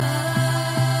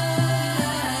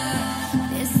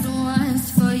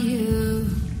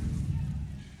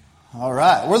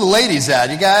right. Where are the ladies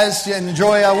at? You guys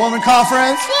enjoy a woman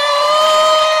conference?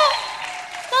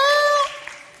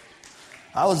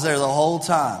 I was there the whole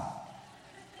time.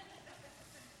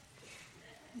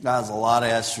 That was a lot of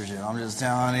estrogen. I'm just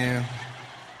telling you.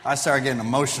 I started getting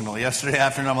emotional yesterday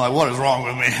afternoon. I'm like, what is wrong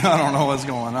with me? I don't know what's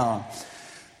going on.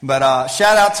 But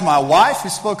shout out to my wife who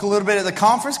spoke a little bit at the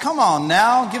conference. Come on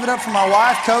now. Give it up for my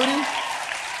wife, Cody.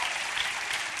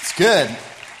 It's good.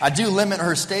 I do limit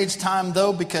her stage time,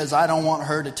 though, because I don't want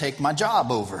her to take my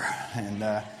job over.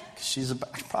 And she's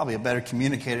probably a better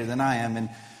communicator than I am. And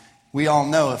we all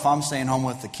know if I'm staying home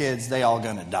with the kids, they all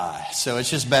going to die. So it's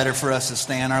just better for us to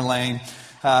stay in our lane.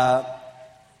 I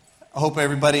hope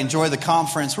everybody enjoyed the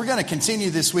conference. We're going to continue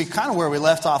this week kind of where we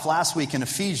left off last week in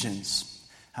Ephesians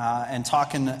and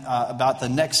talking about the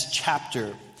next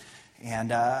chapter.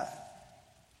 And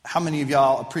how many of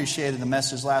y'all appreciated the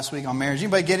message last week on marriage?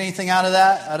 Anybody get anything out of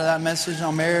that message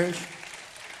on marriage?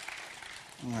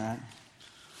 All right.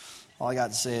 All I got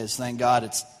to say is thank God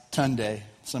it's Tunday.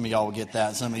 Some of y'all will get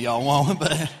that. Some of y'all won't,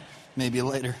 but maybe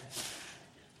later.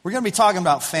 We're going to be talking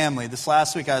about family. This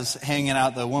last week I was hanging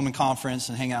out at the woman conference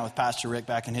and hanging out with Pastor Rick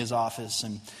back in his office.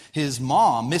 And his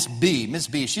mom, Miss B,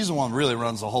 she's the one who really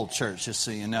runs the whole church, just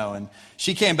so you know. And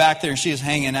she came back there and she was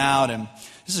hanging out. And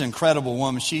this is an incredible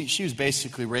woman. She was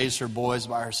basically raised her boys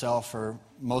by herself for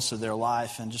most of their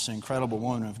life. And just an incredible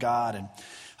woman of God. And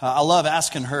I love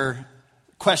asking her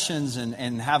questions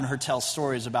and having her tell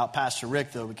stories about Pastor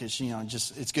Rick, though, because,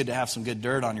 it's good to have some good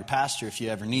dirt on your pastor if you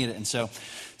ever need it. And so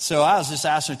I was just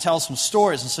asking her to tell some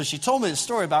stories. And so she told me the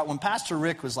story about when Pastor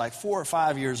Rick was like 4 or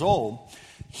 5 years old,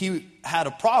 he had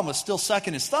a problem with still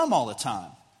sucking his thumb all the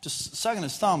time, just sucking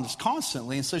his thumb just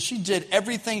constantly. And so she did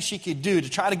everything she could do to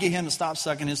try to get him to stop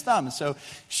sucking his thumb. And so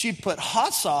she'd put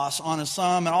hot sauce on his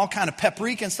thumb and all kind of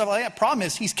paprika and stuff like that. Problem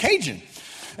is, he's Cajun.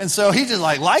 And so he just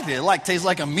liked it. It tastes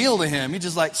like a meal to him. He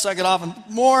just suck it off and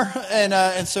more.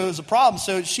 And so it was a problem.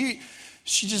 So she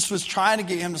just was trying to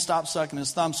get him to stop sucking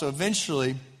his thumb. So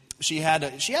eventually she had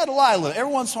to lie a little.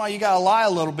 Every once in a while you got to lie a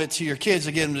little bit to your kids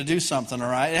to get them to do something,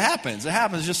 all right? It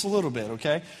happens just a little bit,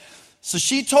 okay? So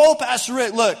she told Pastor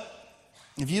Rick, look,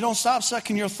 if you don't stop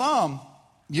sucking your thumb,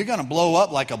 you're going to blow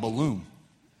up like a balloon.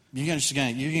 You're going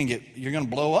to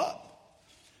blow up.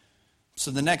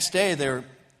 So the next day they're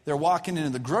walking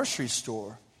into the grocery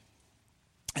store,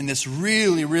 and this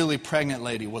really, really pregnant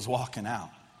lady was walking out.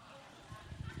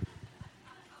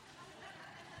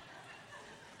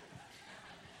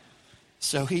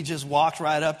 So he just walked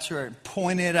right up to her and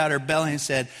pointed at her belly and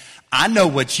said, I know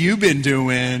what you've been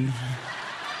doing.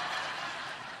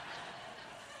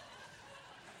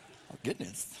 Oh,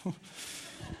 goodness.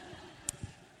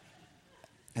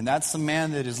 And that's the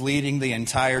man that is leading the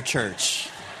entire church.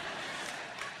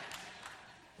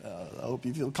 I hope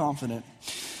you feel confident.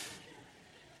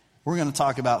 We're going to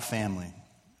talk about family.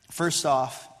 First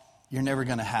off, you're never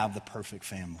going to have the perfect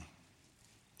family.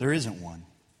 There isn't one.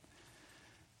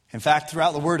 In fact,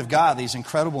 throughout the Word of God, these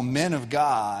incredible men of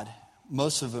God,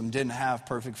 most of them didn't have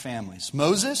perfect families.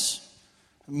 Moses,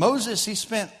 he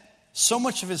spent so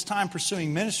much of his time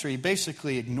pursuing ministry, he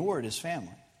basically ignored his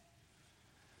family.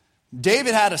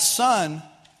 David had a son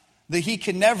that he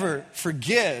could never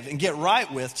forgive and get right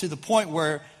with, to the point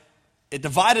where it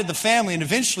divided the family and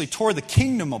eventually tore the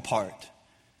kingdom apart.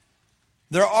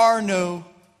 There are no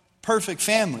perfect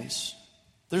families.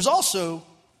 There's also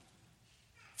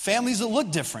families that look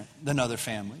different than other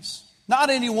families. Not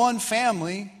any one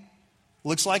family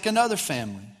looks like another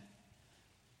family.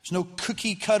 There's no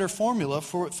cookie cutter formula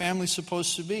for what family's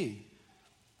supposed to be.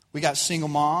 We got single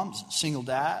moms, single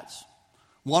dads.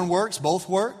 One works, both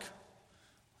work.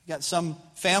 We got some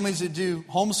families that do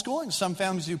homeschooling, some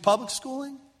families do public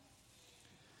schooling.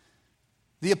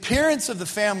 The appearance of the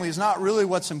family is not really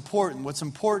what's important. What's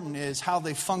important is how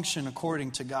they function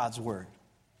according to God's word.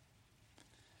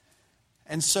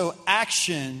 And so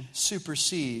action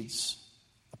supersedes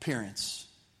appearance.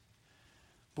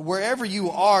 But wherever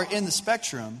you are in the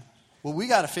spectrum, what we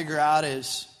got to figure out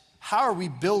is, how are we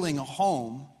building a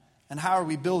home and how are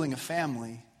we building a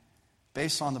family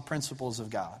based on the principles of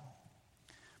God?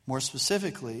 More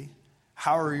specifically,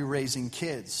 how are we raising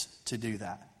kids to do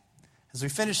that? As we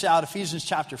finish out Ephesians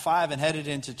chapter 5 and headed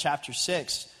into chapter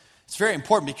 6, it's very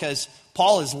important because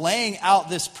Paul is laying out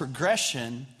this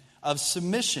progression of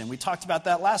submission. We talked about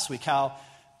that last week, how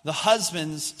the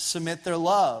husbands submit their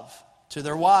love to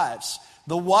their wives.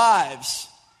 The wives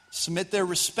submit their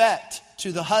respect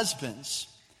to the husbands.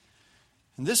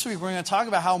 And this week we're going to talk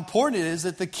about how important it is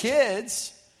that the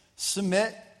kids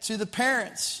submit to the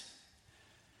parents.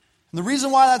 And the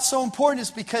reason why that's so important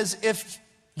is because if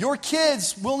your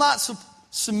kids will not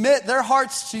submit their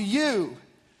hearts to you,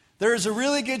 there is a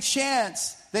really good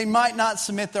chance they might not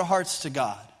submit their hearts to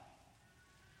God.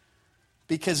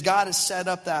 Because God has set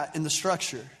up that in the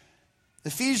structure.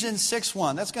 Ephesians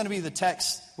 6:1, that's going to be the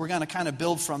text we're going to kind of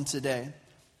build from today.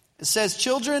 It says,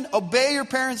 children, obey your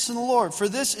parents in the Lord, for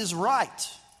this is right.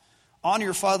 Honor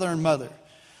your father and mother,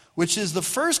 which is the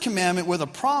first commandment with a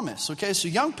promise. Okay, so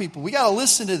young people, we got to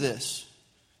listen to this.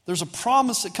 There's a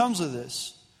promise that comes with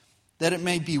this, that it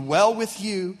may be well with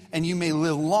you and you may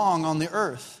live long on the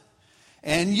earth.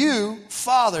 And you,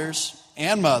 fathers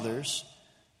and mothers,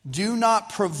 do not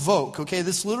provoke. Okay,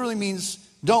 this literally means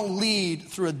don't lead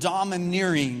through a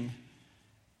domineering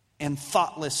and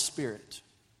thoughtless spirit.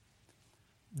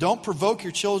 Don't provoke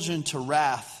your children to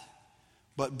wrath,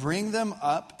 but bring them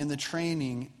up in the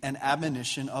training and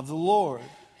admonition of the Lord.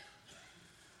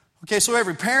 Okay, so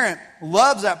every parent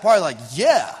loves that part, like,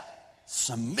 yeah,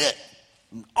 submit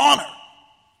and honor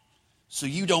so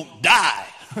you don't die,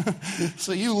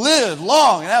 so you live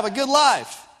long and have a good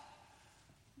life.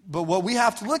 But what we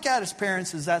have to look at as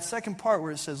parents is that second part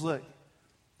where it says, look,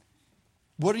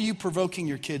 what are you provoking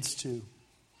your kids to?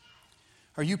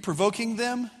 Are you provoking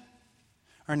them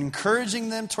or encouraging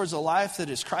them towards a life that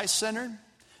is Christ-centered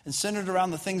and centered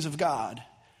around the things of God?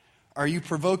 Are you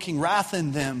provoking wrath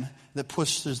in them that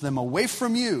pushes them away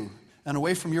from you and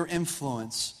away from your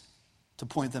influence to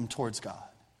point them towards God?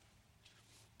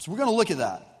 So we're going to look at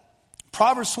that.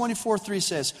 Proverbs 24:3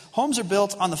 says, homes are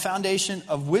built on the foundation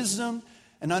of wisdom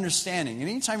and understanding. And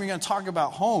anytime you're going to talk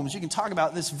about homes, you can talk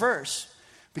about this verse.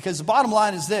 Because the bottom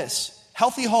line is this: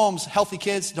 healthy homes, healthy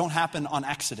kids don't happen on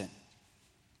accident.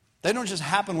 They don't just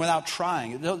happen without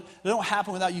trying. They don't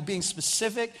happen without you being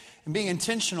specific and being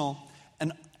intentional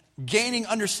and gaining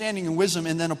understanding and wisdom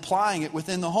and then applying it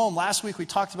within the home. Last week we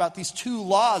talked about these two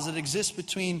laws that exist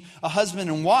between a husband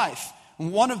and wife.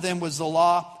 And one of them was the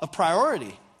law of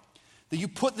priority. That you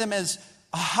put them as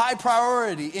a high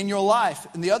priority in your life.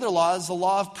 And the other law is the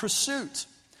law of pursuit.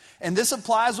 And this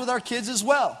applies with our kids as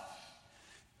well.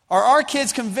 Are our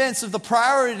kids convinced of the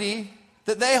priority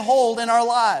that they hold in our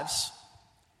lives?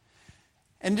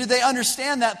 And do they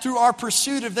understand that through our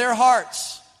pursuit of their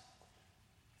hearts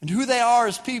and who they are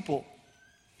as people?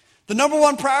 The number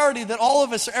one priority that all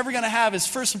of us are ever going to have is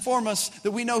first and foremost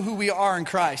that we know who we are in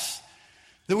Christ.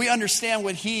 That we understand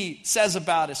what He says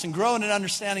about us and grow in an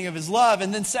understanding of His love.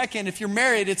 And then second, if you're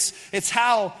married, it's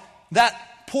how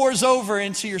that pours over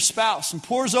into your spouse and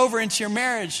pours over into your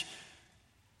marriage.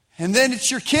 And then it's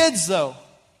your kids, though.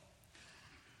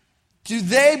 Do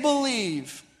they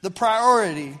believe the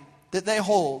priority that they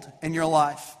hold in your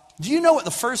life? Do you know what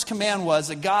the first command was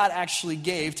that God actually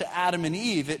gave to Adam and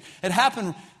Eve? It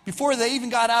happened before they even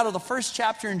got out of the first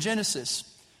chapter in Genesis.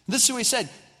 This is what He said.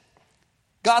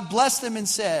 God blessed them and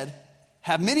said,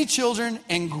 have many children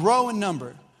and grow in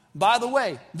number. By the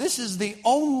way, this is the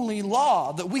only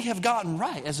law that we have gotten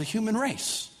right as a human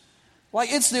race.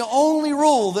 Like, it's the only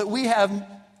rule that we've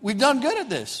done good at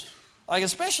this. Like,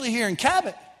 especially here in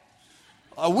Cabot.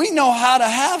 We know how to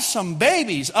have some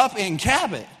babies up in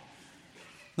Cabot.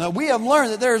 Now, we have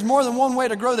learned that there is more than one way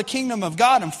to grow the kingdom of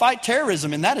God and fight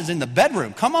terrorism, and that is in the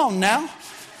bedroom. Come on now.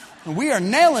 We are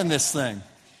nailing this thing.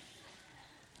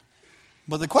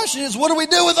 But the question is, what do we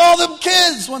do with all the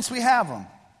kids once we have them?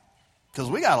 Because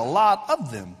we got a lot of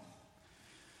them.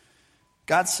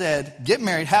 God said, get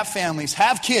married, have families,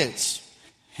 have kids.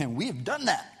 And we have done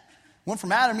that. Went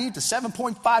from Adam and Eve to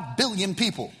 7.5 billion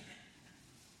people.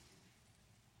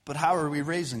 But how are we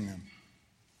raising them?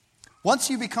 Once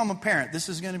you become a parent, this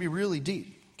is going to be really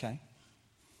deep, okay?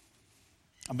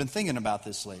 I've been thinking about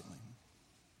this lately.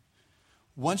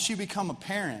 Once you become a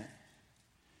parent,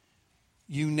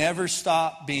 you never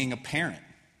stop being a parent.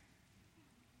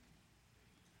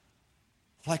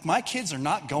 Like, my kids are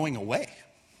not going away.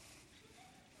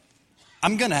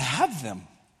 I'm going to have them.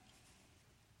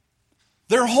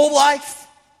 Their whole life,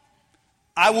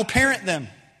 I will parent them.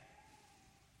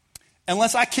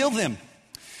 Unless I kill them.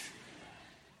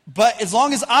 But as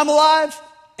long as I'm alive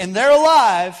and they're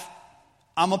alive,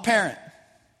 I'm a parent.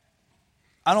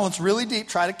 I know it's really deep.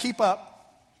 Try to keep up.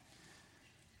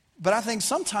 But I think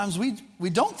sometimes we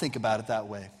don't think about it that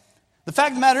way. The fact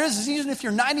of the matter is even if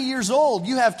you're 90 years old,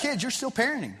 you have kids, you're still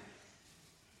parenting.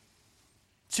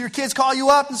 So your kids call you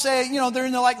up and say, they're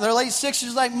in their late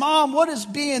 60s, like, Mom, what's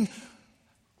being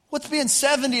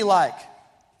 70 like?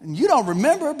 And you don't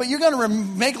remember, but you're going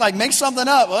to make something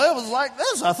up. Well, it was like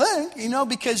this, I think,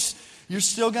 because you're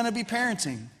still going to be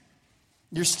parenting.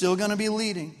 You're still going to be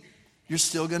leading. You're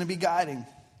still going to be guiding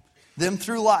them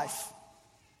through life.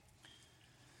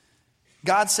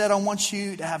 God said, I want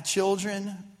you to have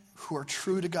children, who are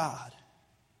true to God.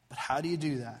 But how do you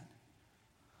do that?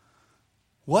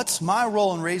 What's my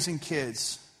role in raising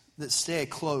kids that stay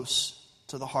close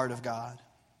to the heart of God?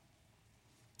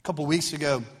 A couple weeks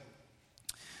ago,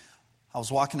 I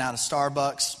was walking out of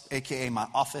Starbucks, a.k.a. my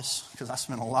office, because I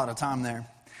spent a lot of time there.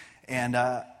 And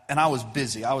I was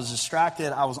busy. I was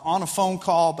distracted. I was on a phone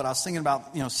call, but I was thinking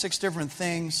about 6 different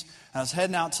things. I was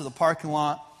heading out to the parking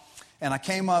lot, and I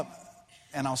came up,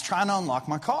 and I was trying to unlock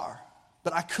my car.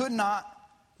 But I could not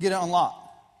get it unlocked.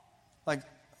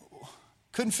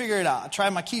 Couldn't figure it out. I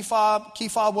tried my key fob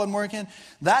wasn't working.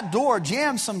 That door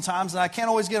jams sometimes, and I can't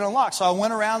always get it unlocked. So I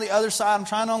went around the other side. I'm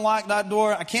trying to unlock that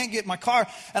door. I can't get my car,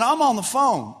 and I'm on the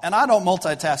phone, and I don't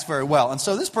multitask very well. And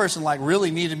so this person really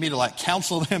needed me to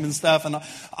counsel them and stuff. And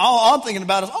all I'm thinking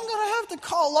about is I'm going to have to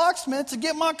call locksmith to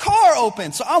get my car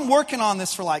open. So I'm working on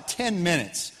this for 10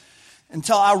 minutes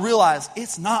until I realize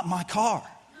it's not my car.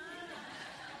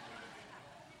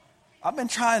 I've been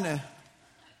trying to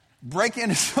break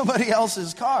into somebody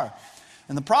else's car.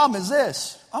 And the problem is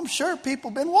this. I'm sure people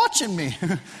have been watching me.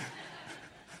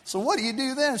 So what do you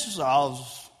do then? It's just,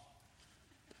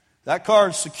 that car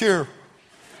is secure.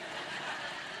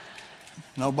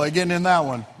 Nobody getting in that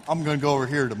one. I'm going to go over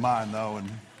here to mine, though, and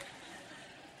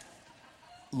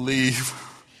leave.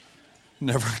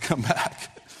 Never come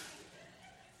back.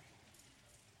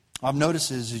 I've noticed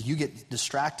is you get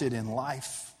distracted in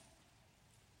life.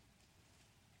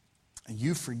 And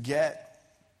you forget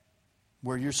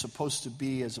where you're supposed to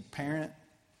be as a parent,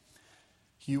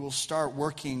 you will start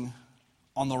working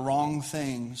on the wrong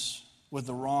things with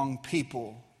the wrong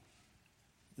people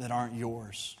that aren't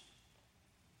yours.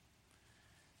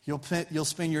 You'll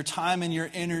spend your time and your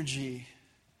energy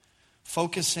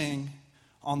focusing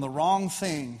on the wrong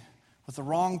thing with the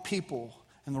wrong people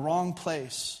in the wrong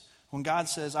place when God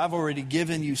says, I've already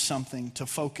given you something to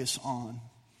focus on,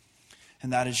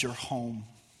 and that is your home.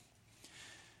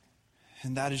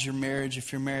 And that is your marriage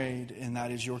if you're married, and that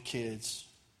is your kids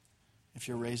if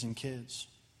you're raising kids.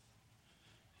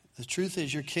 The truth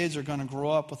is your kids are going to grow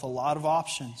up with a lot of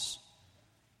options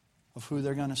of who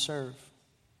they're going to serve.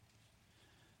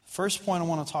 First point I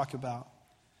want to talk about,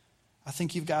 I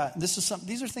think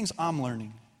these are things I'm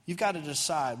learning. You've got to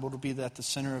decide what will be at the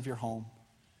center of your home.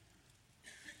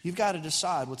 You've got to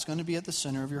decide what's going to be at the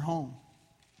center of your home.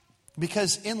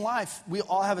 Because in life, we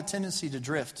all have a tendency to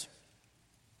drift.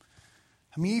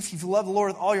 If you love the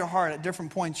Lord with all your heart, at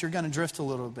different points, you're going to drift a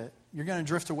little bit. You're going to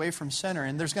drift away from center.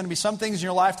 And there's going to be some things in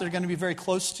your life that are going to be very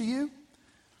close to you.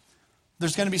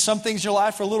 There's going to be some things in your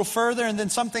life that are a little further, and then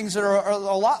some things that are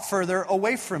a lot further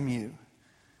away from you.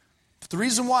 But the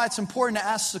reason why it's important to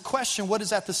ask the question, what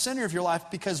is at the center of your life?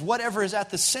 Because whatever is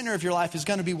at the center of your life is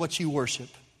going to be what you worship.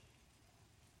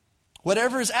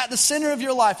 Whatever is at the center of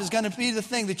your life is going to be the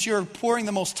thing that you're pouring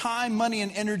the most time, money,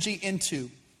 and energy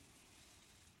into.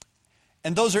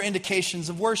 And those are indications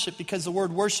of worship, because the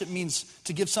word worship means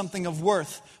to give something of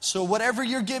worth. So whatever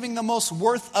you're giving the most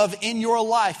worth of in your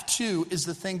life to is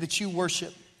the thing that you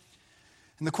worship.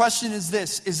 And the question is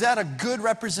this: is that a good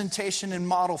representation and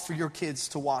model for your kids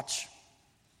to watch?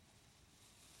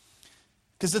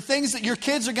 Because the things that your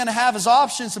kids are going to have as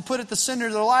options to put at the center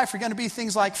of their life are going to be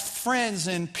things like friends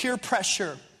and peer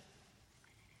pressure.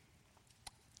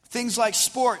 Things like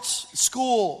sports,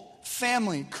 school,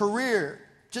 family, career.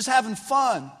 Just having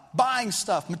fun, buying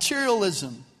stuff,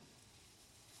 materialism.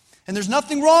 And there's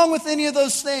nothing wrong with any of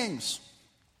those things.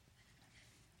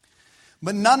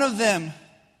 But none of them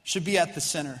should be at the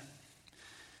center.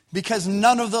 Because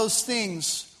none of those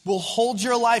things will hold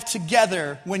your life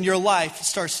together when your life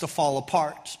starts to fall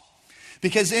apart.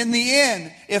 Because in the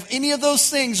end, if any of those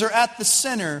things are at the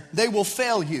center, they will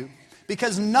fail you.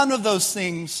 Because none of those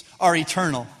things are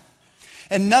eternal.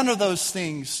 And none of those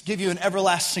things give you an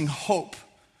everlasting hope.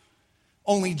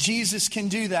 Only Jesus can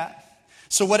do that.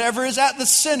 So whatever is at the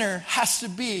center has to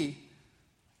be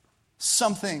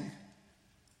something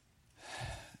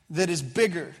that is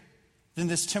bigger than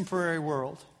this temporary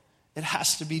world. It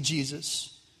has to be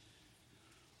Jesus.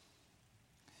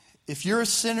 If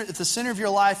the center of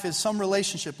your life is some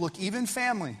relationship, look, even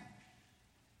family,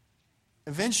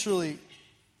 eventually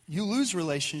you lose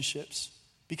relationships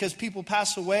because people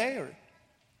pass away or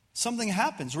something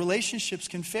happens. Relationships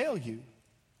can fail you.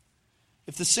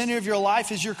 If the center of your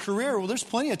life is your career, well, there's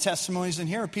plenty of testimonies in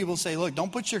here where people say, look,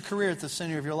 don't put your career at the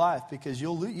center of your life because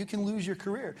you can lose your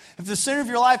career. If the center of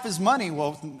your life is money,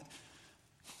 well,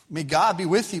 may God be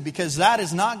with you, because that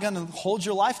is not going to hold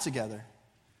your life together.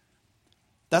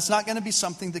 That's not going to be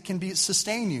something that can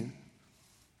sustain you.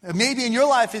 Maybe in your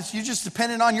life, you're just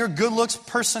dependent on your good looks,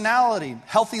 personality,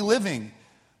 healthy living.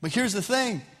 But here's the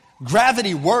thing.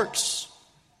 Gravity works.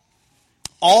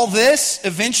 All this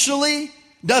eventually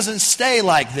doesn't stay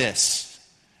like this.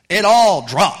 It all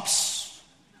drops.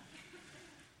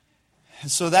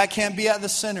 And so that can't be at the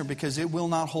center because it will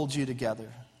not hold you together.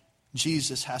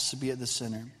 Jesus has to be at the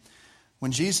center.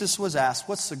 When Jesus was asked,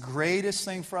 what's the greatest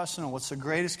thing for us to know? What's the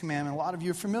greatest commandment? A lot of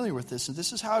you are familiar with this. And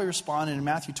this is how he responded in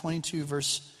Matthew 22,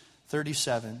 verse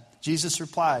 37. Jesus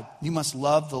replied, you must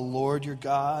love the Lord your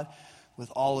God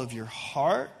with all of your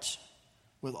heart,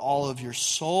 with all of your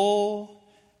soul,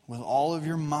 with all of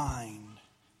your mind.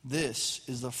 This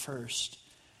is the first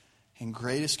and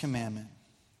greatest commandment.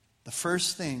 The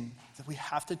first thing that we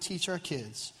have to teach our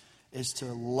kids is to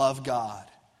love God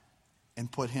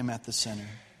and put him at the center.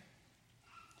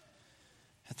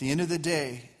 At the end of the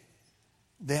day,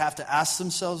 they have to ask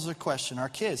themselves a question. Our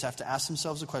kids have to ask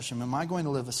themselves a question. Am I going to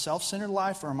live a self-centered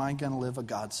life or am I going to live a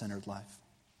God-centered life?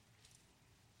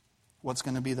 What's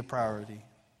going to be the priority?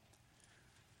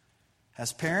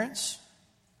 As parents,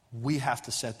 we have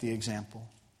to set the example.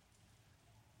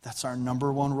 That's our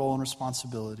number one role and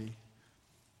responsibility.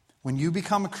 When you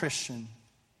become a Christian,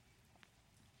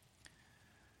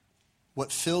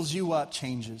 what fills you up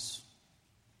changes.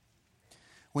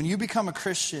 When you become a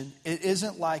Christian, it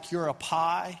isn't like you're a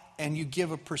pie and you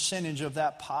give a percentage of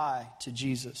that pie to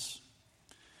Jesus.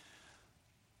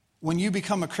 When you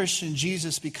become a Christian,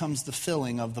 Jesus becomes the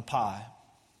filling of the pie.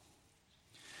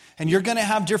 And you're going to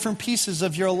have different pieces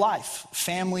of your life: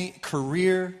 family,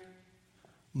 career,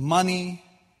 money,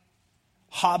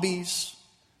 hobbies,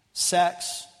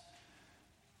 sex.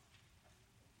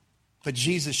 But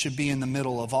Jesus should be in the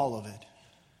middle of all of it.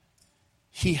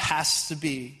 He has to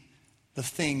be the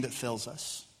thing that fills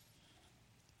us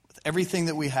with everything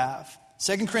that we have.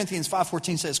 2 Corinthians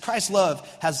 5:14 says, Christ's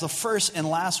love has the first and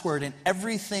last word in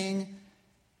everything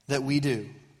that we do.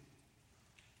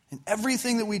 In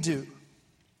everything that we do.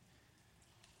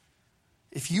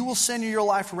 If you will center your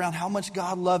life around how much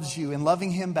God loves you and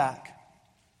loving him back,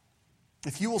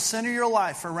 if you will center your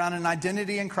life around an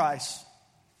identity in Christ,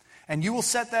 and you will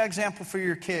set that example for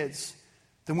your kids,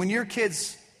 then when your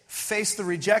kids face the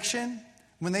rejection,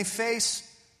 when they face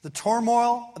the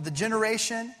turmoil of the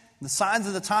generation, the signs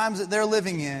of the times that they're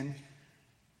living in,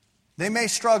 they may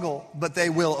struggle, but they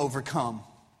will overcome.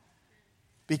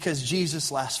 Because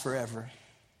Jesus lasts forever.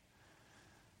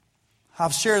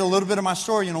 I've shared a little bit of my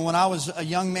story. When I was a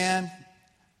young man,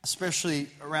 especially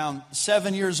around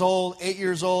 7 years old, 8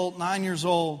 years old, 9 years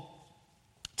old,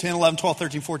 10, 11, 12,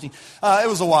 13, 14. It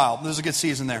was a while. There was a good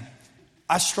season there.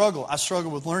 I struggled. I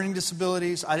struggled with learning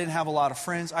disabilities. I didn't have a lot of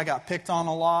friends. I got picked on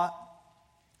a lot.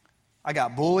 I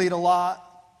got bullied a lot.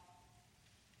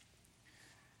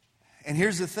 And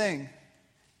here's the thing.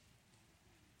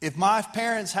 If my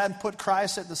parents hadn't put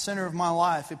Christ at the center of my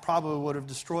life, it probably would have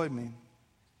destroyed me.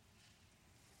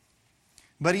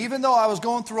 But even though I was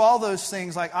going through all those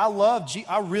things,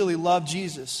 I really loved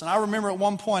Jesus. And I remember at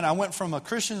one point I went from a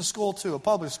Christian school to a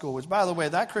public school, which, by the way,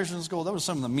 that Christian school, that was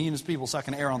some of the meanest people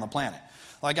sucking air on the planet.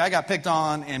 Like, I got picked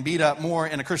on and beat up more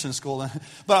in a Christian school.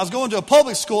 But I was going to a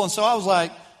public school, and so I was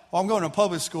like, well, I'm going to a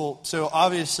public school, so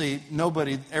obviously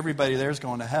everybody there is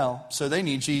going to hell. So they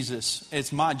need Jesus.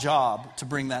 It's my job to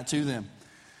bring that to them.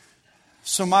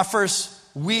 So my first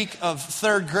week of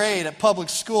third grade at public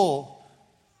school,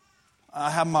 I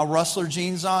have my Rustler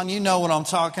jeans on. You know what I'm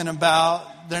talking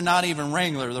about. They're not even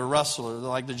Wrangler. They're Rustler. They're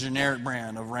like the generic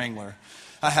brand of Wrangler.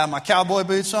 I have my cowboy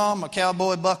boots on, my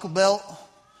cowboy buckle belt,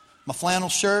 my flannel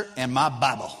shirt, and my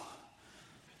Bible.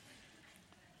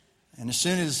 And as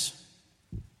soon as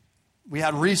we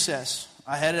had recess,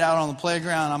 I headed out on the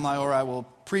playground. I'm like, all right, well,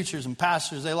 preachers and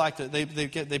pastors,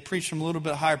 they preach from a little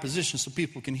bit higher position so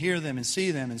people can hear them and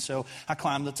see them. And so I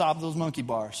climbed the top of those monkey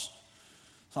bars.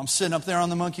 So I'm sitting up there on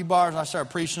the monkey bars, and I started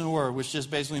preaching the word, which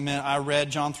just basically meant I read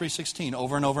John 3:16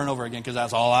 over and over and over again because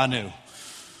that's all I knew.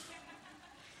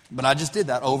 But I just did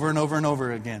that over and over and over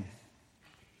again.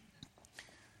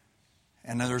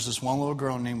 And then there was this one little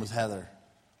girl named Heather.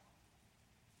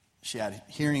 She had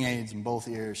hearing aids in both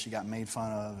ears. She got made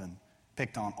fun of and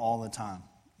picked on all the time.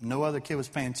 No other kid was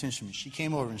paying attention to me. She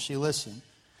came over and she listened.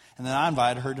 And then I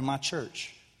invited her to my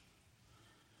church.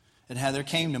 And Heather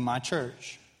came to my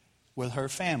church with her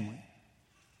family.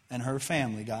 And her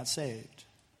family got saved.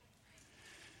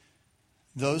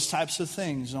 Those types of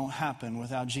things don't happen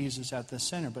without Jesus at the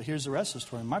center. But here's the rest of the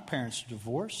story. My parents are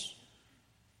divorced.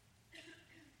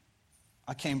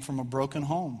 I came from a broken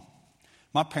home.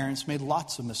 My parents made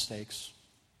lots of mistakes.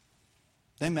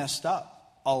 They messed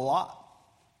up a lot.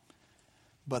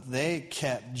 But they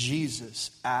kept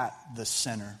Jesus at the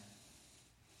center.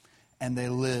 And they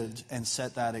lived and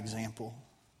set that example.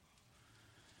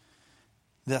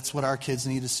 That's what our kids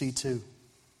need to see too.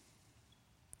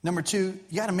 Number two,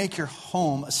 you got to make your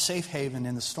home a safe haven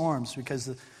in the storms, because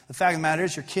the The fact of the matter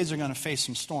is your kids are going to face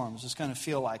some storms. It's going to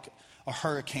feel like a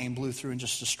hurricane blew through and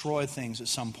just destroyed things at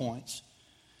some points.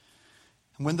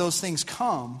 And when those things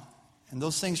come, and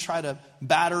those things try to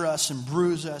batter us and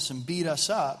bruise us and beat us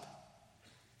up,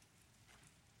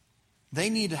 they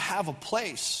need to have a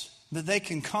place that they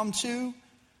can come to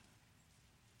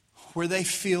where they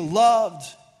feel loved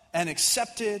and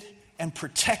accepted and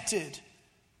protected,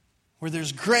 where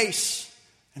there's grace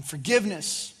and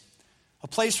forgiveness, a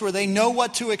place where they know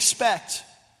what to expect.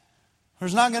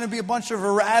 There's not going to be a bunch of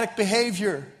erratic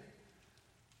behavior,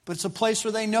 but it's a place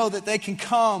where they know that they can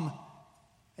come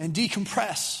and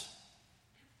decompress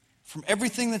from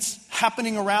everything that's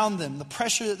happening around them, the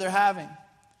pressure that they're having.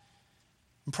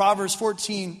 And Proverbs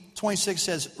 14:26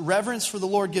 says, reverence for the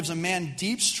Lord gives a man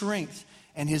deep strength,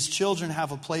 and his children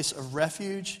have a place of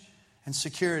refuge and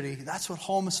security. That's what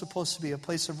home is supposed to be, a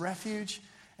place of refuge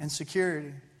and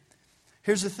security.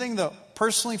 Here's the thing though,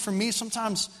 personally for me,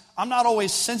 sometimes I'm not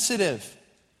always sensitive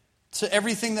to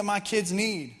everything that my kids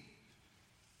need.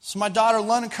 So my daughter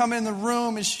London come in the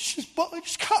room and she's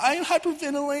crying,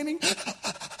 hyperventilating.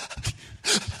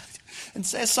 And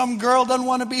says some girl doesn't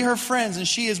want to be her friends, and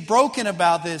she is broken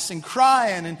about this and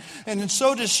crying and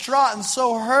so distraught and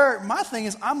so hurt. My thing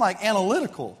is, I'm like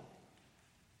analytical.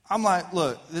 I'm like,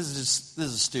 look, this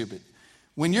is stupid.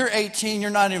 When you're 18,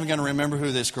 you're not even going to remember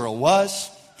who this girl was.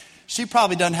 She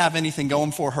probably doesn't have anything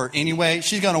going for her anyway.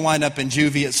 She's going to wind up in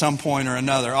juvie at some point or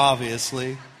another,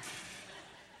 obviously.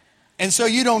 And so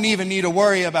you don't even need to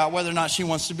worry about whether or not she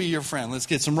wants to be your friend. Let's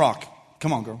get some rock.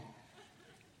 Come on, girl.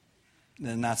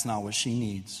 Then that's not what she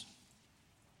needs.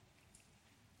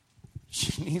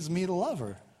 She needs me to love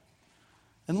her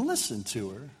and listen to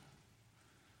her.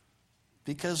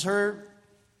 Because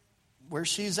where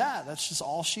she's at, that's just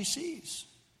all she sees.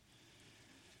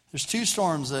 There's two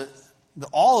storms that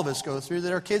all of us go through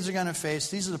that our kids are going to face.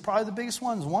 These are probably the biggest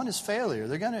ones. One is failure.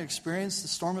 They're going to experience the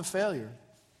storm of failure.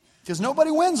 Because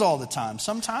nobody wins all the time.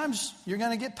 Sometimes you're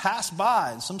going to get passed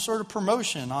by, some sort of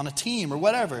promotion on a team or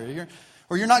whatever.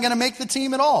 Or you're not going to make the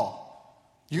team at all.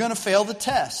 You're going to fail the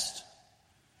test.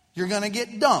 You're going to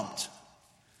get dumped.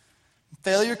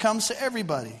 Failure comes to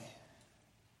everybody.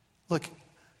 Look,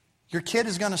 your kid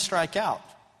is going to strike out.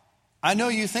 I know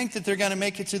you think that they're going to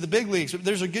make it to the big leagues, but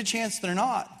there's a good chance they're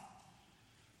not.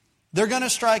 They're going to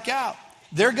strike out.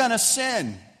 They're going to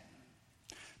sin.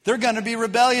 They're going to be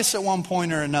rebellious at one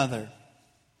point or another.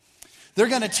 They're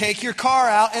going to take your car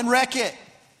out and wreck it.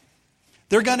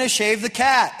 They're going to shave the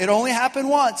cat. It only happened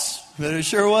once, but it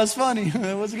sure was funny.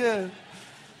 It was good.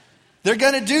 They're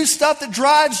going to do stuff that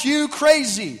drives you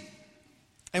crazy.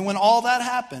 And when all that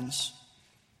happens,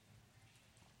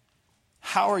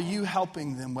 how are you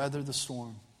helping them weather the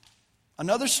storm?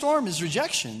 Another storm is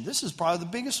rejection. This is probably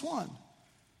the biggest one.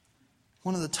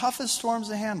 One of the toughest storms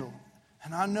to handle.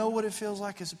 And I know what it feels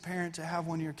like as a parent to have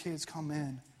one of your kids come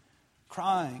in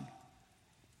crying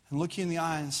and look you in the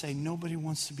eye and say, nobody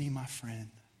wants to be my friend.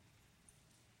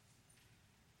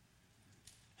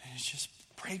 And it just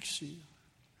breaks you.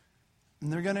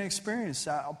 And they're going to experience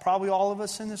that. Probably all of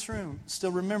us in this room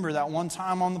still remember that one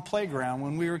time on the playground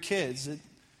when we were kids that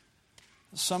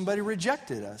somebody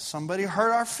rejected us. Somebody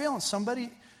hurt our feelings.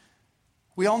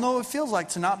 We all know what it feels like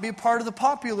to not be a part of the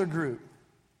popular group.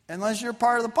 Unless you're a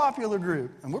part of the popular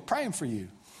group. And we're praying for you.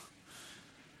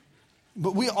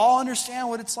 But we all understand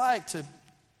what it's like to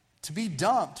be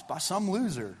dumped by some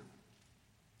loser.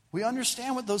 We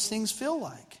understand what those things feel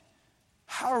like.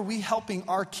 How are we helping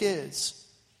our kids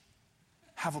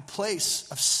have a place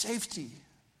of safety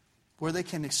where they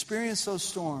can experience those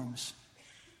storms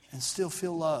and still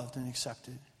feel loved and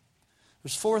accepted?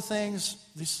 There's 4 things.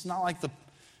 This is not like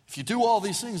if you do all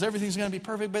these things, everything's going to be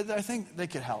perfect, but I think they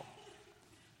could help.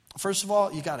 First of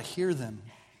all, you got to hear them.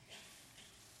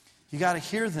 You got to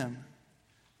hear them.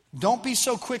 Don't be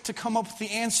so quick to come up with the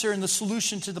answer and the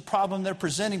solution to the problem they're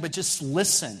presenting, but just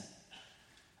listen.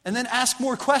 And then ask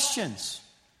more questions.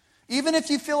 Even if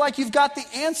you feel like you've got the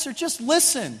answer, just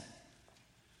listen.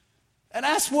 And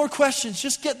ask more questions.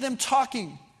 Just get them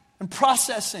talking and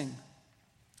processing.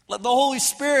 Let the Holy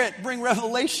Spirit bring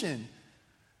revelation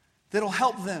that'll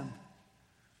help them.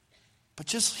 But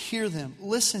just hear them.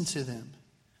 Listen to them.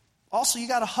 Also, you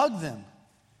got to hug them.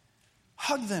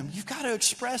 Hug them. You've got to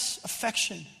express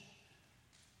affection.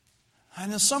 I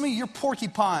know some of you are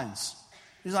porcupines.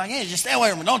 He's like, hey, just stay away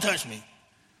from me. Don't touch me.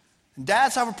 And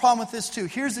dads have a problem with this too.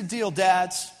 Here's the deal,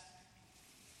 dads.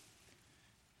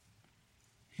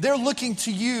 They're looking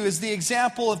to you as the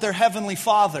example of their heavenly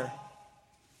Father.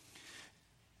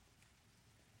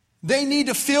 They need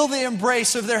to feel the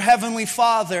embrace of their Heavenly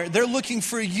Father. They're looking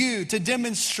for you to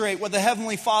demonstrate what the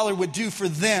Heavenly Father would do for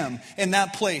them in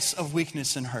that place of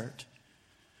weakness and hurt.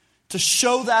 To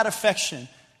show that affection.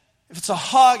 If it's a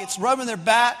hug, it's rubbing their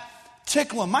back,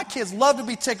 tickle them. My kids love to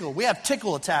be tickled. We have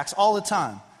tickle attacks all the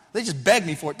time. They just beg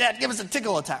me for it. Dad, give us a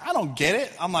tickle attack. I don't get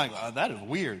it. I'm like, oh, that is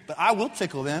weird. But I will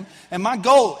tickle them. And my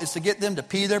goal is to get them to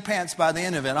pee their pants by the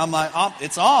end of it. I'm like,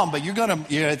 it's on, but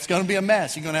it's going to be a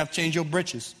mess. You're going to have to change your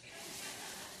britches.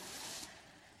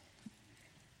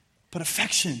 But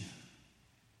affection,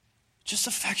 just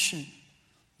affection.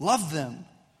 Love them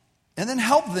and then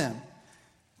help them.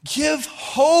 Give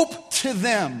hope to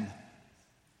them.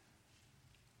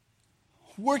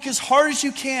 Work as hard as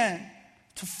you can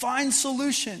to find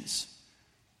solutions.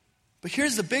 But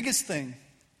here's the biggest thing.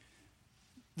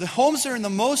 The homes that are in the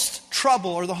most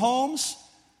trouble are the homes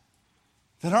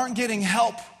that aren't getting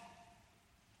help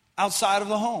outside of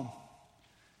the home.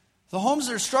 The homes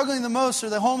that are struggling the most are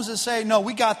the homes that say, no,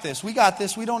 we got this. We got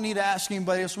this. We don't need to ask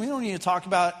anybody else. We don't need to talk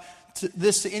about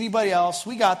this to anybody else.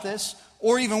 We got this.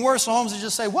 Or even worse, the homes that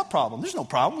just say, what problem? There's no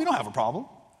problem. We don't have a problem.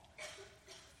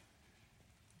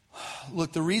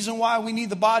 Look, the reason why we need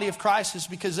the body of Christ is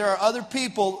because there are other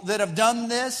people that have done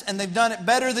this and they've done it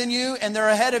better than you and they're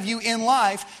ahead of you in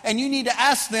life and you need to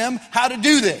ask them how to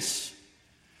do this.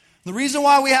 The reason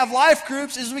why we have life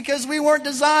groups is because we weren't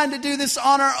designed to do this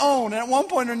on our own. And at one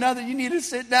point or another, you need to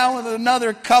sit down with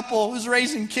another couple who's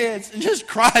raising kids and just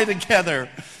cry together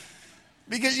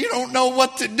because you don't know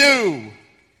what to do.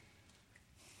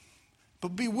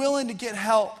 But be willing to get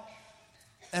help.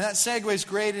 And that segues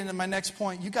great into my next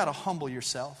point. You got to humble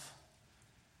yourself.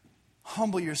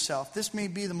 Humble yourself. This may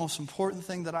be the most important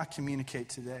thing that I communicate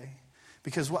today.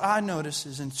 Because what I notice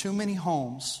is in too many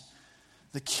homes,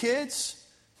 the kids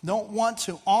don't want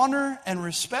to honor and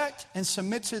respect and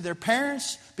submit to their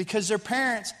parents because their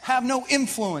parents have no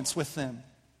influence with them.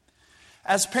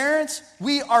 As parents,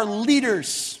 we are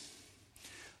leaders.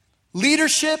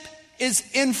 Leadership is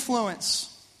influence.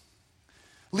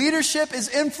 Leadership is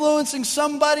influencing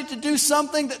somebody to do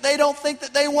something that they don't think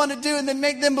that they want to do and then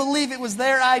make them believe it was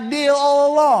their idea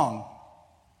all along.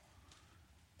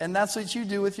 And that's what you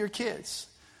do with your kids.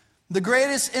 The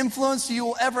greatest influence you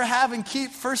will ever have and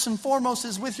keep, first and foremost,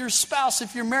 is with your spouse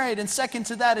if you're married. And second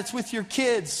to that, it's with your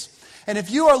kids. And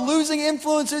if you are losing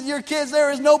influence with your kids,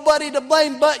 there is nobody to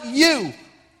blame but you.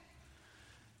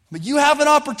 But you have an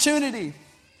opportunity.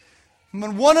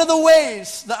 And one of the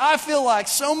ways that I feel like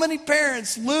so many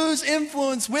parents lose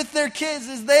influence with their kids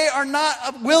is they are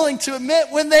not willing to admit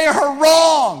when they are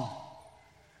wrong.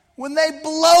 When they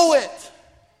blow it.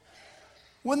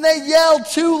 When they yelled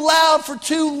too loud for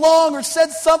too long or said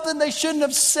something they shouldn't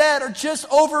have said or just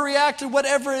overreacted,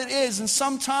 whatever it is. And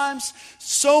sometimes,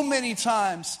 so many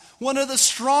times, one of the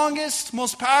strongest,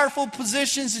 most powerful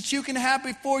positions that you can have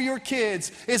before your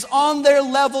kids is on their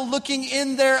level, looking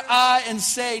in their eye and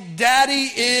say,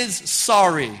 Daddy is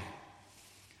sorry.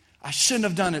 I shouldn't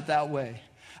have done it that way.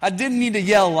 I didn't need to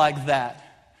yell like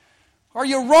that. Are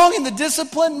you wrong in the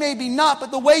discipline? Maybe not, but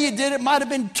the way you did it might have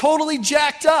been totally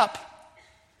jacked up.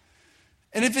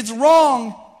 And if it's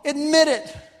wrong, admit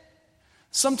it.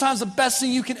 Sometimes the best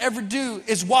thing you can ever do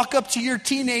is walk up to your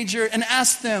teenager and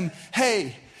ask them,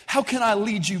 hey, how can I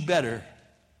lead you better?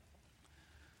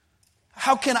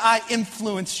 How can I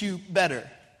influence you better?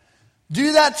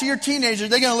 Do that to your teenager.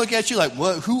 They're going to look at you like,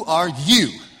 what? Who are you?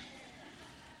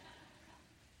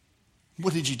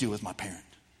 What did you do with my parent?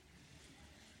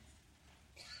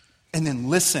 And then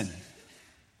listen.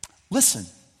 Listen.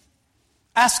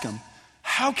 Ask them.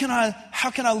 How can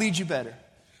I lead you better?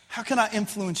 How can I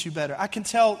influence you better? I can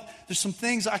tell there's some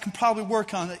things I can probably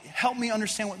work on that help me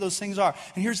understand what those things are.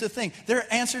 And here's the thing. Their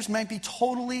answers might be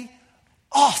totally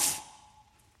off.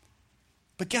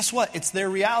 But guess what? It's their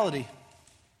reality.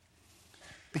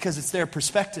 Because it's their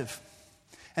perspective.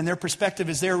 And their perspective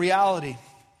is their reality.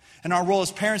 And our role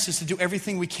as parents is to do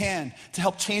everything we can to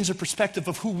help change the perspective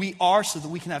of who we are so that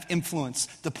we can have influence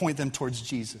to point them towards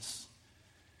Jesus.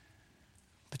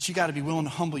 But you got to be willing to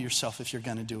humble yourself if you're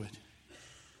going to do it.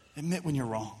 Admit when you're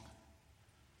wrong.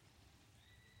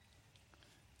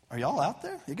 Are y'all out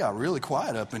there? It got really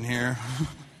quiet up in here.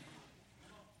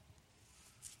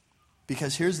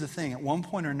 Because here's the thing. At one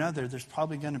point or another, there's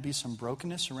probably going to be some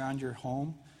brokenness around your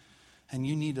home. And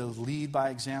you need to lead by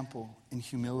example in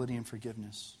humility and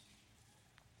forgiveness.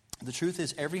 The truth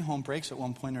is, every home breaks at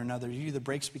one point or another. It either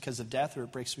breaks because of death or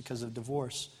it breaks because of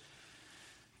divorce.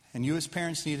 And you as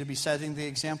parents need to be setting the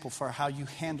example for how you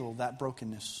handle that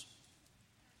brokenness.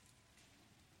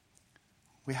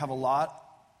 We have a lot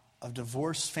of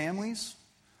divorced families,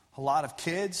 a lot of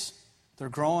kids. They're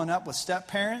growing up with step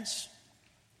parents.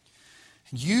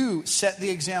 You set the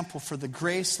example for the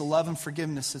grace, the love, and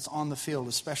forgiveness that's on the field,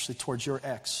 especially towards your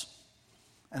ex,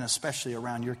 and especially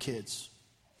around your kids.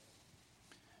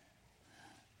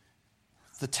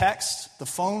 The text, the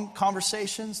phone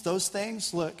conversations, those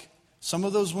things, look, some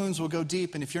of those wounds will go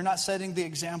deep. And if you're not setting the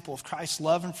example of Christ's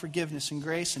love and forgiveness and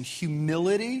grace and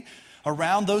humility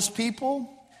around those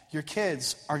people, your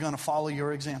kids are going to follow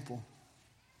your example.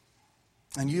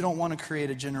 And you don't want to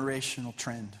create a generational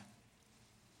trend.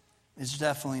 It's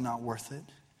definitely not worth it.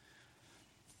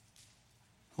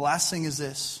 The last thing is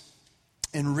this.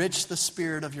 Enrich the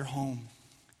spirit of your home.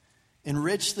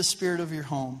 Enrich the spirit of your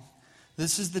home.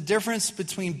 This is the difference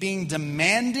between being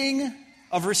demanding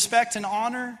of respect and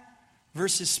honor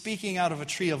versus speaking out of a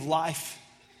tree of life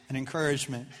and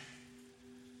encouragement.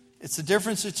 It's the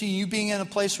difference between you being in a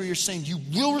place where you're saying you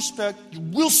will respect, you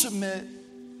will submit,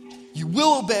 you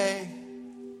will obey.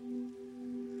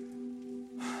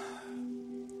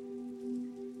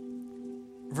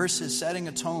 Versus setting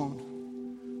a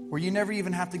tone where you never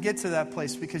even have to get to that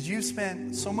place because you've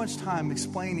spent so much time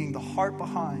explaining the heart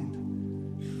behind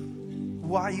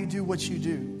why you do what you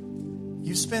do.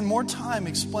 You spend more time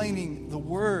explaining the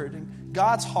word and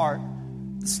God's heart.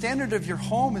 The standard of your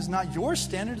home is not your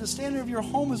standard. The standard of your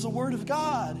home is the word of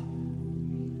God.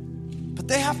 But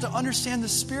they have to understand the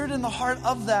spirit and the heart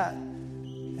of that.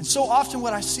 And so often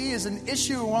what I see is an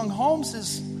issue among homes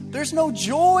is there's no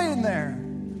joy in there.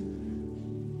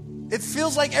 It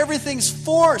feels like everything's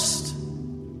forced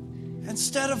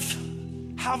instead of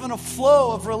having a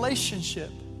flow of relationship.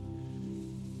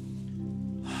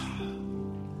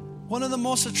 One of the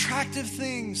most attractive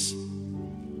things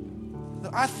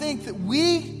that I think that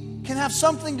we can have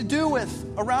something to do with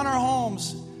around our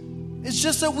homes is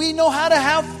just that we know how to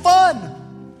have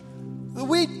fun. That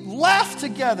we laugh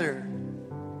together.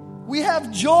 We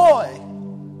have joy.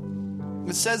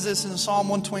 It says this in Psalm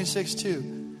 126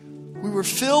 too. We were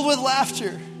filled with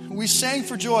laughter. We sang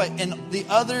for joy. And the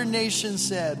other nations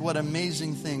said, what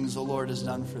amazing things the Lord has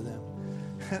done for them.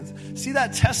 See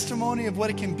that testimony of what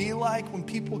it can be like when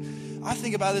people... I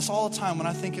think about this all the time when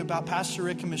I think about Pastor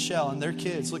Rick and Michelle and their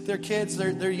kids. Look, their kids,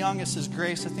 their youngest is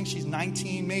Grace. I think she's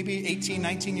 19, maybe 18,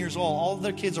 19 years old. All of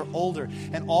their kids are older.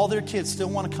 And all their kids still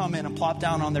want to come in and plop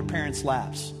down on their parents'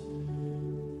 laps.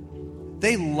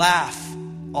 They laugh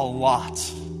a lot.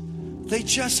 They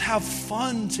just have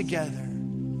fun together.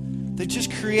 They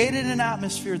just created an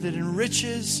atmosphere that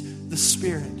enriches the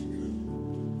spirit.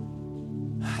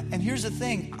 And here's the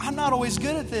thing. I'm not always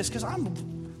good at this because I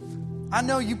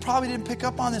know you probably didn't pick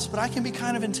up on this, but I can be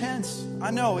kind of intense.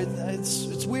 I know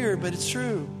it's weird, but it's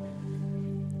true.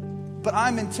 But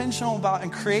I'm intentional about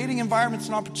creating environments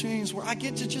and opportunities where I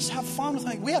get to just have fun with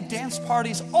them. We have dance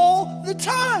parties all the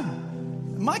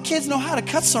time. My kids know how to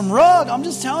cut some rug. I'm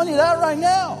just telling you that right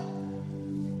now.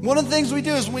 One of the things we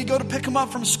do is when we go to pick them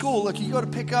up from school. Look, you go to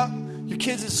pick up your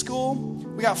kids at school.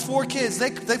 We got 4 kids. They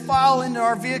file into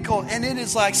our vehicle, and it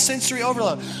is like sensory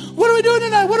overload. What are we doing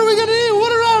tonight? What are we going to do?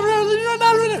 What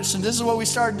are we doing? So this is what we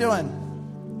started doing.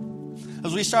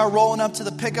 As we start rolling up to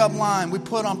the pickup line, we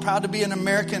put on Proud to Be an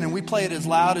American, and we play it as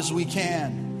loud as we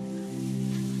can.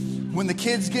 When the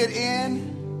kids get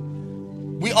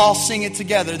in, we all sing it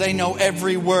together. They know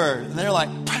every word. And they're like,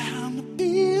 proud to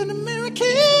be an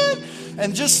American.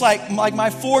 And just like my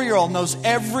 4-year-old knows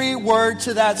every word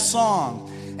to that song.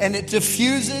 And it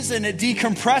diffuses and it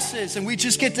decompresses. And we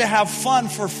just get to have fun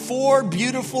for 4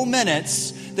 beautiful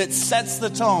minutes that sets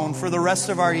the tone for the rest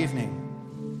of our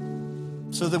evening.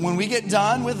 So that when we get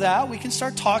done with that, we can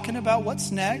start talking about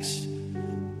what's next.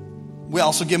 We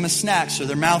also give them a snack so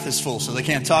their mouth is full so they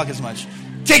can't talk as much.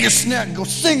 Take your snack and go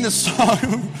sing this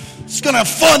song. It's going to have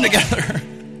fun together.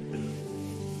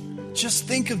 Just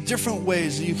think of different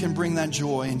ways that you can bring that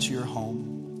joy into your home.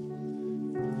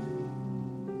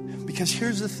 Because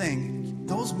here's the thing.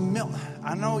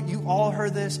 I know you all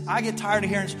heard this. I get tired of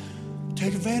hearing,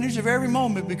 take advantage of every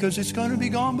moment because it's going to be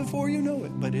gone before you know it.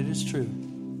 But it is true.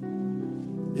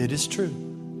 It is true.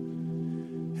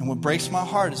 And what breaks my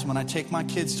heart is when I take my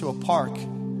kids to a park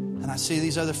and I see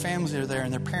these other families that are there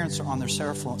and their parents are on their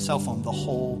cell phone the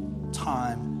whole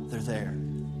time they're there.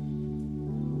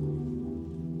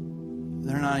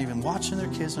 They're not even watching their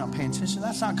kids, not paying attention.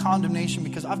 That's not condemnation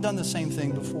because I've done the same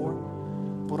thing before.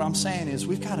 But what I'm saying is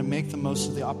we've got to make the most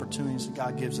of the opportunities that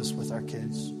God gives us with our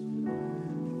kids.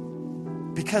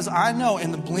 Because I know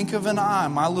in the blink of an eye,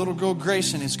 my little girl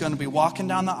Grayson is going to be walking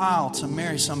down the aisle to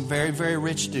marry some very, very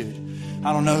rich dude.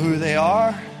 I don't know who they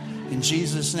are. In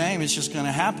Jesus' name, it's just going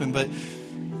to happen. But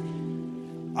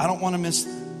I don't want to miss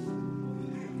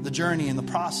the journey and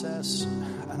the process.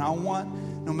 And I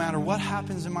want no matter what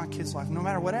happens in my kid's life, no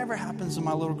matter whatever happens in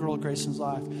my little girl Grayson's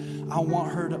life, I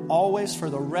want her to always, for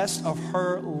the rest of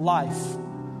her life,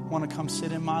 want to come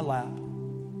sit in my lap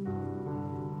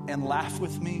and laugh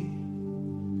with me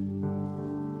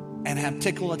and have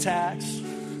tickle attacks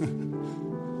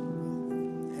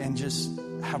and just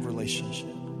have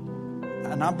relationship.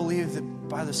 And I believe that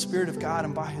by the Spirit of God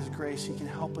and by His grace, He can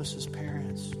help us as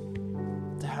parents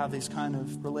to have these kind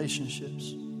of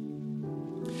relationships.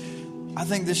 I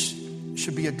think this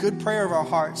should be a good prayer of our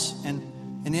hearts. And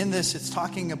in this, it's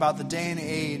talking about the day and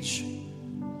age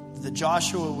that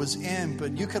Joshua was in,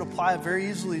 but you could apply it very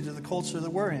easily to the culture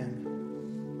that we're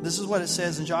in. This is what it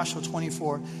says in Joshua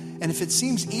 24. And if it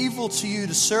seems evil to you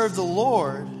to serve the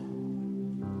Lord,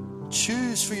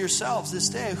 choose for yourselves this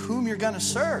day whom you're going to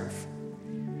serve.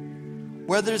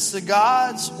 Whether it's the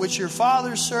gods which your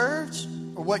fathers served,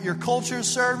 or what your culture is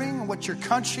serving, or what your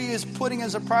country is putting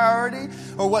as a priority,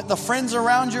 or what the friends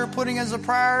around you are putting as a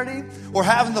priority, or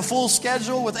having the full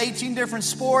schedule with 18 different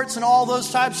sports and all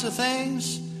those types of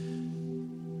things.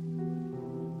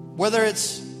 Whether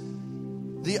it's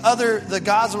the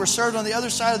gods that were served on the other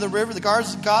side of the river, the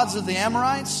gods of the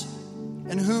Amorites,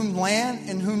 in whose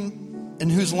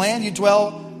land you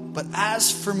dwell. But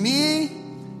as for me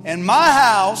and my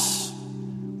house,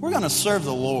 we're going to serve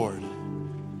the Lord.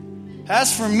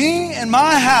 As for me and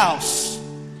my house,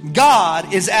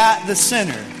 God is at the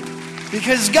center.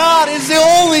 Because God is the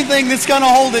only thing that's going to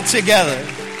hold it together.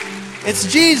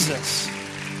 It's Jesus.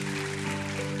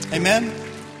 Amen?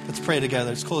 Let's pray together.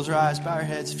 Let's close our eyes, bow our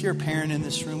heads. If you're a parent in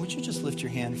this room, would you just lift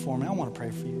your hand for me? I want to pray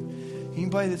for you.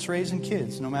 Anybody that's raising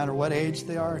kids, no matter what age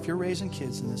they are, if you're raising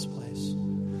kids in this place.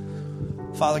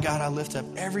 Father God, I lift up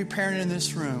every parent in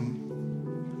this room.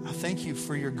 I thank you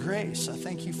for your grace. I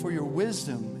thank you for your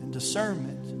wisdom and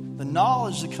discernment, the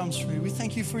knowledge that comes from you. We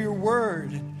thank you for your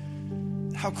word,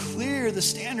 how clear the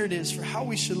standard is for how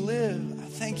we should live. I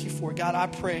thank you for it. God, I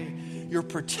pray your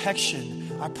protection.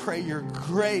 I pray your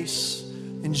grace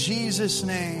in Jesus'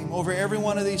 name over every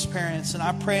one of these parents. And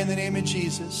I pray in the name of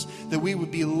Jesus that we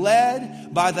would be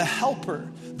led by the Helper,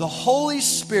 the Holy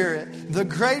Spirit, the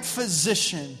great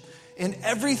physician, in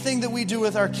everything that we do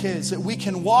with our kids, that we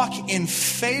can walk in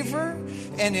favor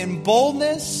and in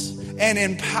boldness and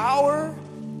in power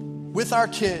with our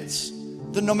kids.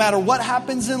 That no matter what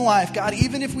happens in life, God,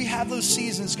 even if we have those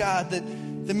seasons, God,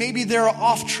 that maybe they're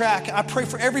off track, I pray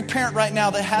for every parent right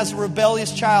now that has a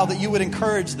rebellious child, that you would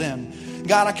encourage them.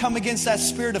 God, I come against that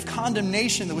spirit of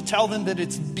condemnation that would tell them that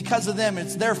it's because of them,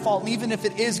 it's their fault. And even if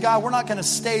it is, God, we're not going to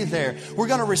stay there. We're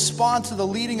going to respond to the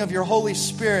leading of your Holy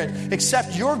Spirit,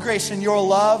 accept your grace and your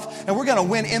love, and we're going to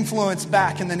win influence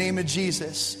back in the name of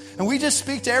Jesus. And we just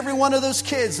speak to every one of those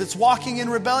kids that's walking in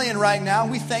rebellion right now.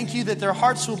 We thank you that their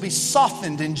hearts will be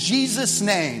softened in Jesus'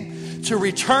 name to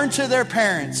return to their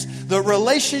parents. The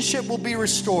relationship will be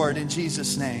restored in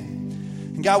Jesus' name.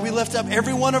 And God, we lift up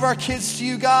every one of our kids to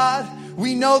you, God.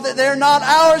 We know that they're not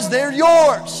ours, they're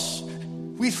yours.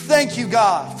 We thank you,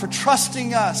 God, for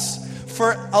trusting us,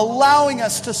 for allowing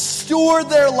us to steward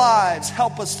their lives.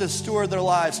 Help us to steward their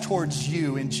lives towards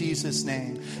you in Jesus'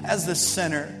 name as the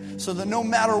center. So that no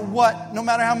matter what, no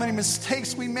matter how many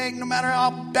mistakes we make, no matter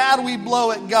how bad we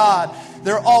blow it, God,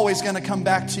 they're always going to come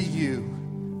back to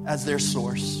you as their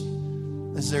source,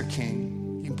 as their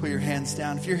king. You can put your hands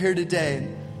down. If you're here today,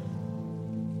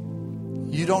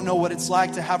 you don't know what it's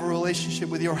like to have a relationship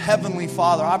with your Heavenly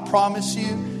Father, I promise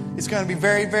you, it's going to be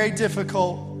very, very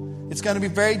difficult. It's going to be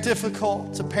very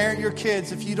difficult to parent your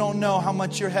kids if you don't know how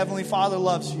much your Heavenly Father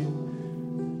loves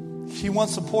you. He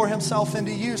wants to pour Himself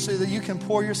into you so that you can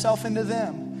pour yourself into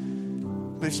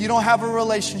them. But if you don't have a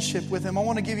relationship with Him, I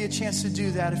want to give you a chance to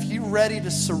do that. If you're ready to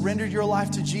surrender your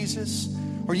life to Jesus,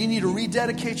 or you need to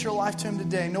rededicate your life to Him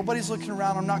today, nobody's looking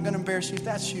around. I'm not going to embarrass you. If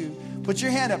that's you, put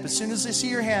your hand up. As soon as they see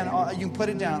your hand, you can put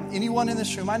it down. Anyone in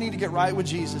this room, I need to get right with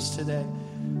Jesus today.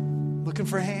 Looking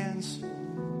for hands?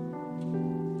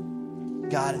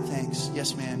 Got it, thanks.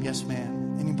 Yes, ma'am. Yes,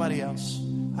 ma'am. Anybody else?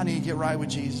 I need to get right with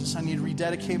Jesus. I need to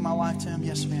rededicate my life to Him.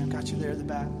 Yes, ma'am. Got you there at the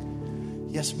back.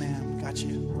 Yes, ma'am. Got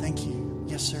you. Thank you.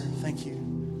 Yes, sir. Thank you.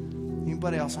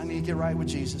 Anybody else? I need to get right with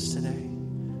Jesus today.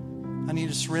 I need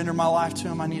to surrender my life to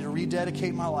Him. I need to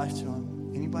rededicate my life to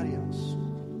Him. Anybody else?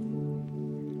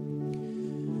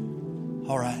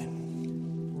 All right.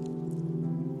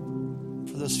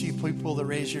 For those few people that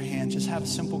raise your hand, just have a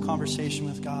simple conversation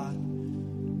with God.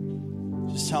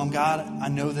 Just tell Him, God, I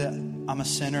know that I'm a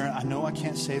sinner. I know I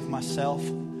can't save myself.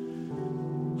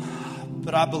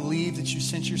 But I believe that you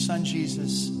sent your Son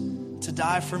Jesus to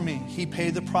die for me. He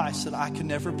paid the price that I could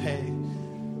never pay.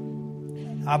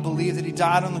 I believe that He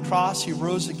died on the cross. He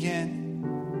rose again.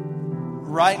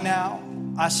 Right now,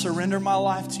 I surrender my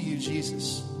life to you,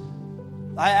 Jesus.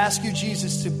 I ask you,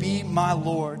 Jesus, to be my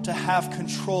Lord, to have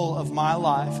control of my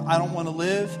life. I don't want to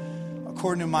live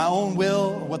according to my own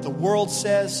will or what the world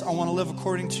says. I want to live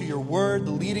according to your word,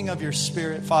 the leading of your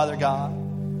Spirit, Father God.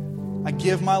 I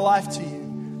give my life to you.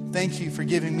 Thank you for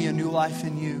giving me a new life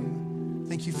in you.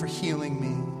 Thank you for healing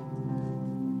me.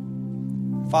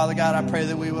 Father God, I pray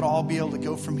that we would all be able to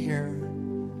go from here,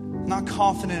 not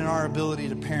confident in our ability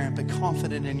to parent, but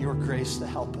confident in your grace to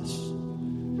help us.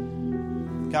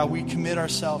 God, we commit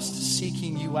ourselves to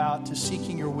seeking you out, to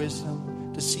seeking your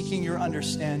wisdom, to seeking your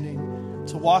understanding,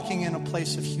 to walking in a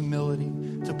place of humility,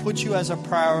 to put you as a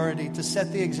priority, to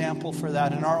set the example for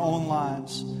that in our own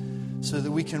lives so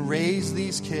that we can raise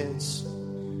these kids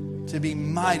to be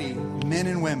mighty men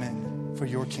and women for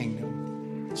your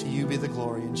kingdom. To you be the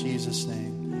glory. In Jesus'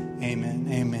 name, amen.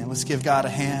 Amen. Let's give God a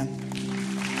hand.